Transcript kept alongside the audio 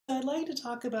I'd like to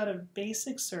talk about a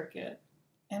basic circuit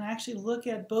and actually look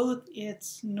at both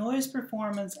its noise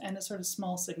performance and its sort of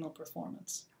small signal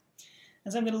performance.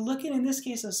 And so I'm going to look at, in this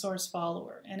case, a source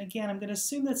follower. And again, I'm going to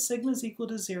assume that sigma is equal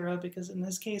to 0 because in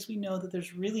this case we know that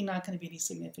there's really not going to be any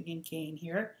significant gain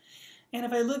here. And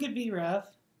if I look at Vref,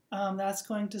 that's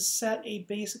going to set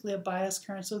basically a bias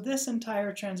current. So this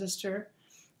entire transistor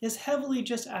is heavily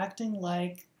just acting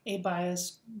like a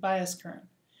bias current.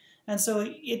 And so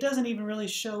it doesn't even really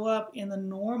show up in the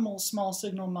normal small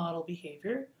signal model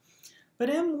behavior. But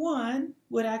M1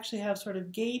 would actually have sort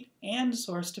of gate and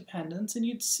source dependence, and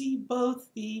you'd see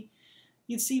both the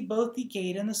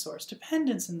gate and the source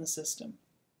dependence in the system.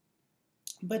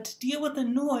 But to deal with the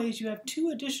noise, you have two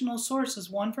additional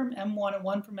sources, one from M1 and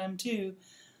one from M2,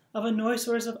 of a noise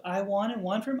source of I1 and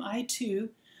one from I2,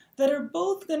 that are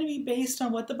both going to be based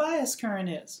on what the bias current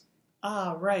is.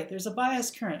 Ah, right, there's a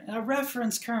bias current, a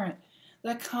reference current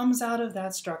that comes out of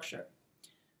that structure.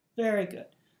 Very good.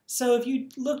 So if you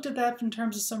looked at that in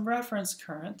terms of some reference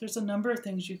current, there's a number of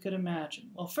things you could imagine.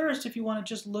 Well, first, if you want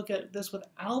to just look at this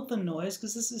without the noise,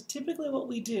 because this is typically what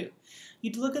we do,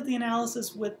 you'd look at the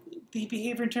analysis with the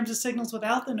behavior in terms of signals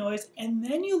without the noise, and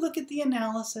then you look at the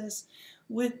analysis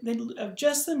of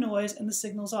just the noise and the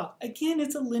signals off. Again,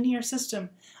 it's a linear system.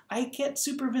 I get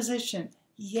superposition.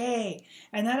 Yay!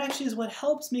 And that actually is what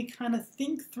helps me kind of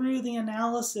think through the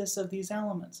analysis of these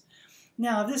elements.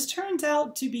 Now, if this turns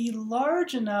out to be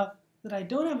large enough that I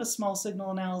don't have a small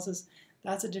signal analysis,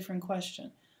 that's a different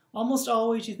question. Almost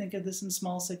always you think of this in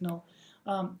small signal.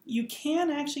 You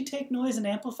can actually take noise and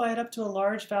amplify it up to a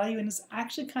large value, and it's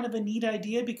actually kind of a neat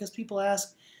idea because people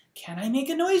ask, can I make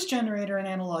a noise generator in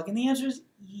analog? And the answer is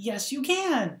yes, you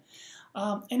can.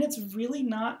 And it's really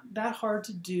not that hard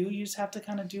to do. You just have to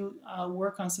kind of do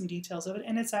work on some details of it,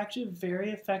 and it's actually a very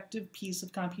effective piece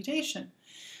of computation.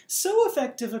 So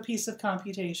effective a piece of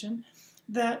computation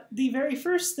that the very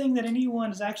first thing that anyone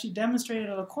has actually demonstrated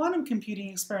of a quantum computing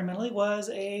experimentally was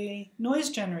a noise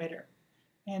generator.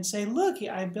 And say, look,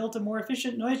 I built a more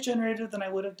efficient noise generator than I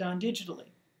would have done digitally.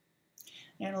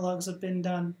 Analogs have been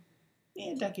done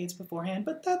decades beforehand,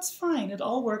 but that's fine. It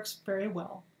all works very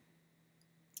well.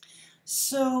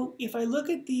 So if I look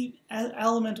at the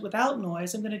element without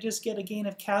noise, I'm going to just get a gain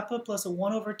of kappa plus a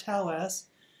 1 over tau s,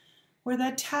 where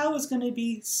that tau is going to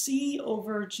be C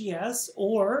over GS,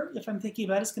 or if I'm thinking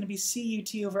about it, it's going to be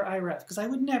CUT over IREF, because I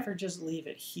would never just leave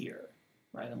it here,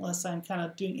 right, unless I'm kind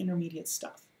of doing intermediate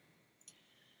stuff.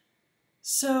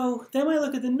 So then when I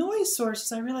look at the noise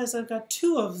sources, I realize I've got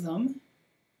two of them,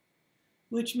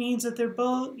 which means that they're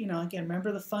both, again,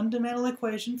 remember the fundamental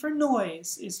equation for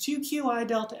noise is 2qi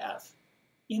delta f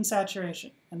in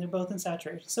saturation, and they're both in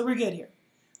saturation. So we're good here.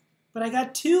 But I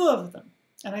got two of them,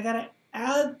 and I got to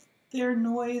add their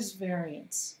noise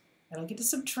variance. I don't get to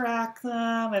subtract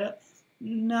them.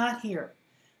 Not here.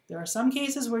 There are some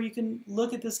cases where you can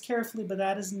look at this carefully, but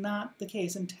that is not the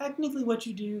case. And technically what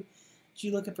you do is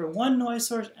you look at for one noise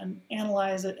source and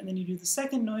analyze it, and then you do the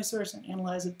second noise source and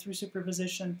analyze it through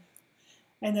superposition.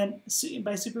 And then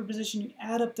by superposition, you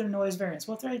add up their noise variance.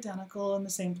 Well, if they're identical in the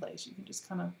same place, you can just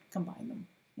kind of combine them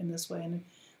in this way.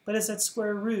 But it's at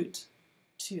square root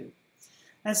 2.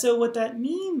 And so what that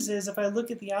means is if I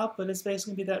look at the output, it's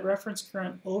basically going to be that reference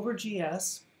current over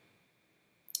GS,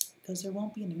 because there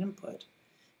won't be an input.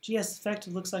 GS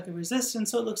effective looks like a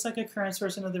resistance, so it looks like a current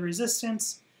source into the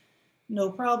resistance. No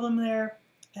problem there.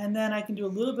 And then I can do a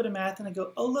little bit of math and I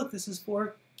go, oh, look, this is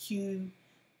 4Q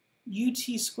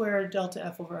UT squared delta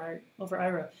F over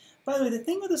IRA. By the way, the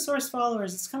thing with the source follower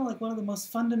is it's kind of like one of the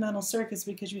most fundamental circuits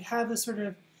because you have this sort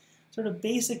of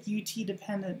basic UT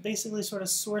dependent, basically sort of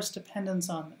source dependence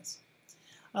on this.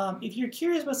 If you're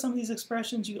curious about some of these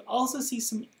expressions, you also see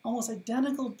some almost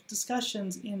identical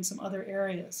discussions in some other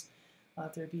areas.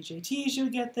 If there are BJTs, you'll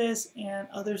get this, and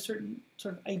other certain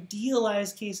sort of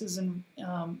idealized cases in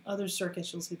other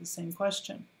circuits, you'll see the same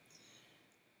question.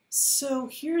 So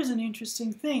here's an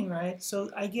interesting thing, right? So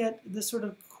I get this sort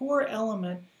of core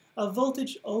element of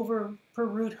voltage over per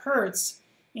root hertz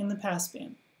in the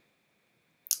passband.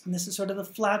 And this is sort of the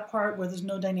flat part where there's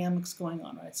no dynamics going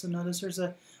on, right? So notice there's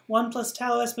a 1 plus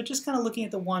tau s, but just kind of looking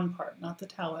at the 1 part, not the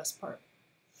tau s part.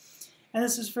 And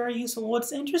this is very useful.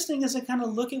 What's interesting is to kind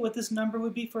of look at what this number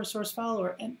would be for a source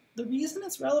follower. And the reason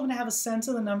it's relevant to have a sense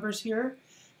of the numbers here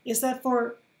is that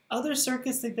for other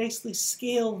circuits, they basically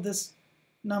scale this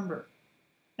number.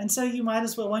 And so you might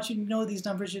as well, once you know these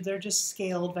numbers, they're just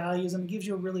scaled values, and it gives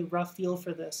you a really rough feel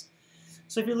for this.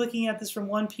 So if you're looking at this from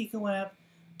 1 picoamp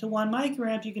to 1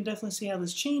 microamp, you can definitely see how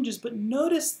this changes, but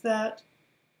notice that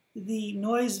the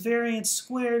noise variance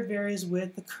squared varies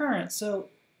with the current. So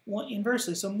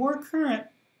inversely, so more current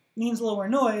means lower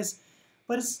noise,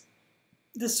 but it's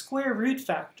the square root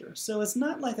factor. So it's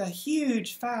not like a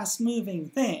huge, fast-moving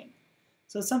thing.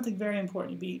 So it's something very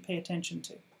important to pay attention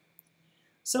to.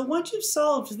 So once you've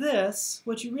solved this,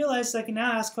 what you realize is I can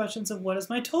now ask questions of what is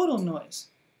my total noise?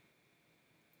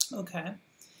 Okay.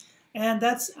 And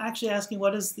that's actually asking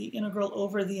what is the integral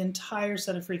over the entire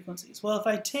set of frequencies. Well, if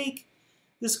I take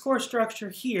this core structure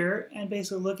here and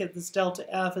basically look at this delta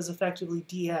F as effectively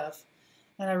dF,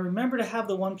 and I remember to have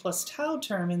the 1 plus tau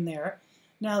term in there.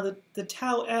 Now the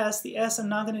tau s, the s, I'm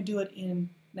not going to do it in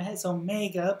its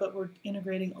omega, but we're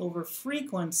integrating over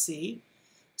frequency.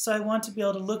 So I want to be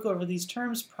able to look over these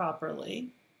terms properly.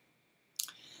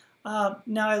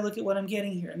 Now I look at what I'm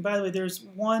getting here. And by the way, there's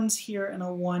 1s here and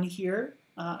a 1 here.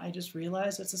 I just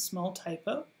realized it's a small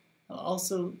typo.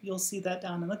 Also, you'll see that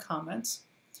down in the comments.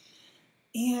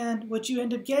 And what you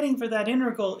end up getting for that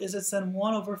integral is it's then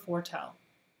 1 over 4 tau.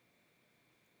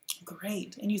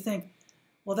 Great. And you think,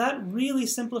 well, that really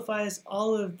simplifies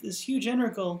all of this huge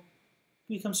integral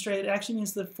become straight. It actually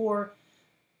means the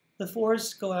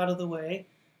 4's go out of the way.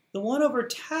 The 1 over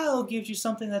tau gives you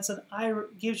something that's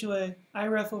gives you a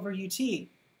IREF over UT.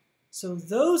 So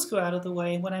those go out of the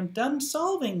way. When I'm done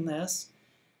solving this,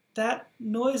 that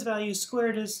noise value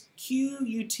squared is Q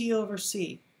UT over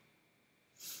C.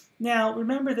 Now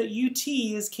remember that UT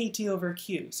is KT over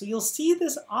Q. So you'll see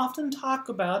this often talked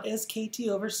about as KT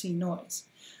over C noise.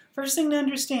 First thing to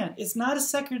understand, it's not a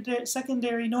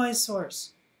secondary noise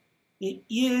source. It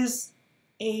is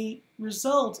a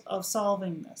result of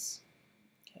solving this.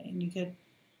 Okay, and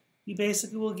you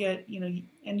basically will get,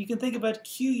 and you can think about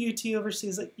QUT over C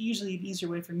as usually an easier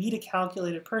way for me to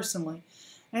calculate it personally.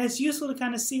 And it's useful to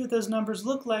kind of see what those numbers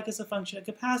look like as a function of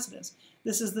capacitance.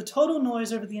 This is the total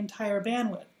noise over the entire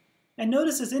bandwidth. And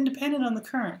notice it's independent on the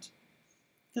current.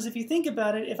 Because if you think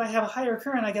about it, if I have a higher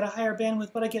current, I get a higher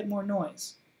bandwidth, but I get more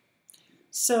noise.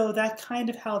 So that's kind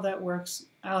of how that works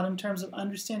out in terms of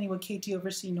understanding what KT over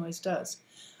C noise does.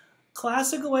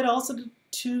 Classical way to also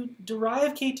to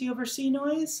derive KT over C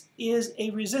noise is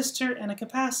a resistor and a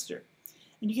capacitor.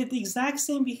 And you get the exact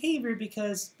same behavior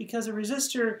because a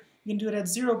resistor, you can do it at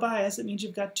zero bias. It means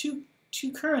you've got two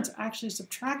currents actually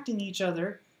subtracting each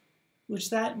other, which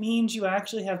that means you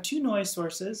actually have two noise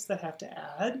sources that have to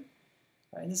add.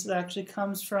 Right? This actually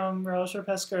comes from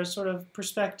Raoul-Pescar's sort of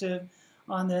perspective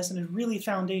on this, and a really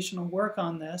foundational work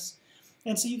on this.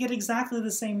 And so you get exactly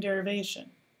the same derivation.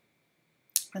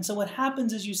 And so what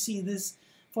happens is you see this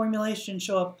formulation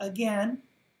show up again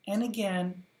and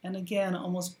again and again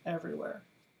almost everywhere.